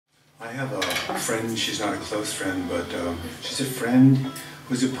have a friend, she's not a close friend, but she's a friend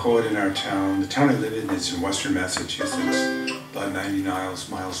who's a poet in our town. The town I live in is in western Massachusetts, about 90 miles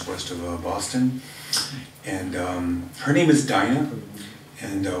west of Boston. And her name is Dinah.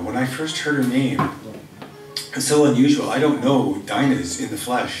 And when I first heard her name, it's so unusual. I don't know Dinah's in the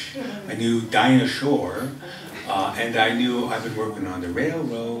flesh. I knew Dinah Shore, and I knew I've been working on the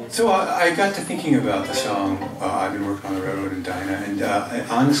railroad. So I got to thinking about the song, I've been working on the railroad and Dinah, and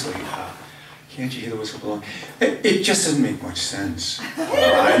honestly, can't you hear the whistle blowing? It just doesn't make much sense.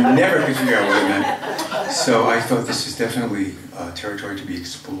 I never could figure out what it meant. So I thought this is definitely territory to be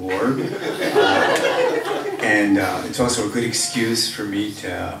explored. And it's also a good excuse for me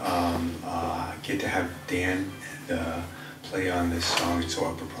to get to have Dan and play on this song. It's so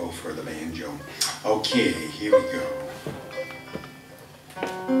apropos for the banjo. Okay, here we go.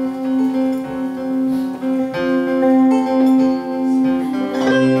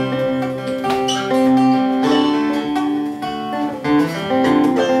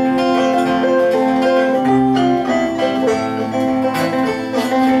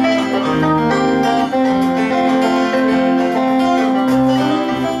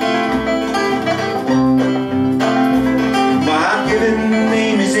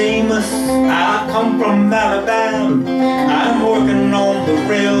 From Alabama, I'm working on the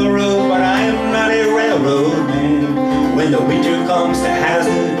railroad, but I am not a railroad man. When the winter comes to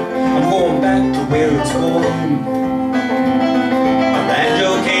Hazard, I'm going back to where it's going. A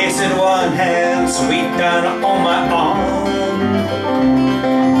banjo case in one hand, sweet Dinah on my arm.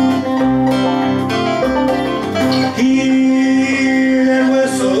 Hear that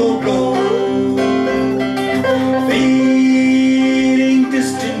whistle blow, fading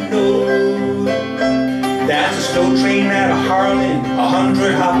distant note. That's a slow train out of Harlan,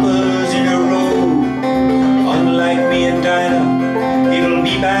 100 hoppers in a row. Unlike me and Dinah, it'll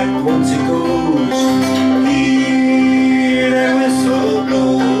be back once it goes. Hear that whistle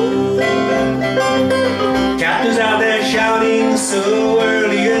blow. Captain's out there shouting so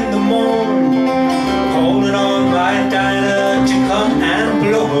early in the morn, calling on my Dinah to come and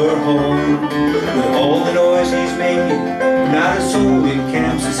blow her horn. With all the noise he's making, not a soul in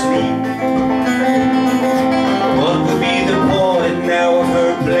camp's asleep. What would be the point now of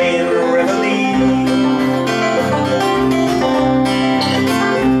her playing reveille?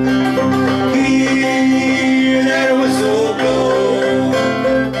 Hear that whistle blow,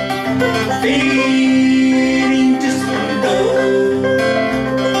 fading distant note.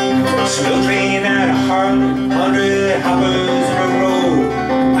 Slow train out of Harlan, 100 hoppers in a row.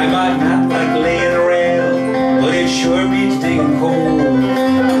 I might not like laying a rail, but it sure beats digging coal.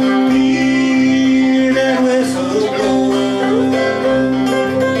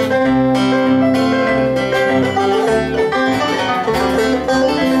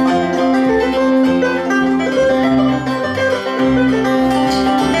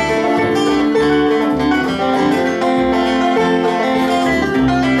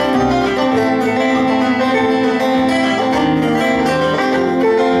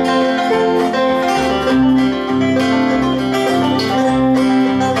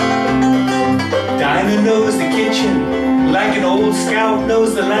 Knows the kitchen like an old scout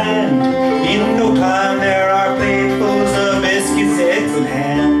knows the land. In no time there are platefuls of biscuits, eggs, and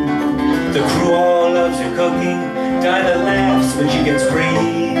ham. The crew all loves her cooking. Dinah laughs when she gets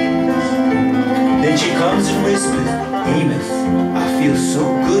praise. Then she comes and whispers, Amos, I feel so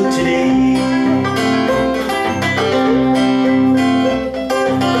good today.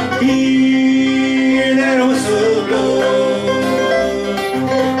 Hear that whistle blow,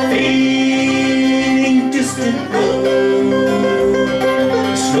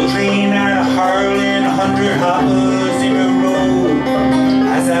 slow train out of Harlan, 100 hoppers in a row.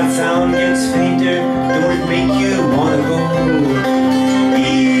 As that sound gets fainter, don't it make you wanna go?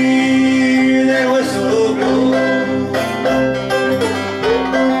 Hear that whistle blow.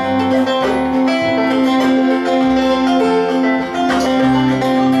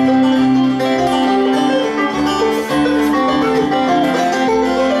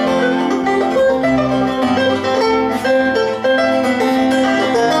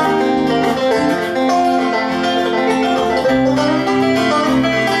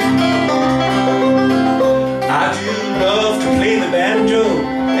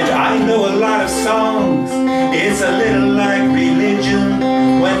 It's a little like religion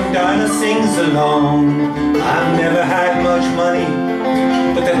when Dinah sings along. I've never had much money,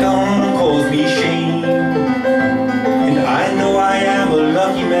 but that don't cause me shame. And I know I am a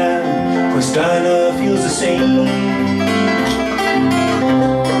lucky man, 'cause Dinah feels the same.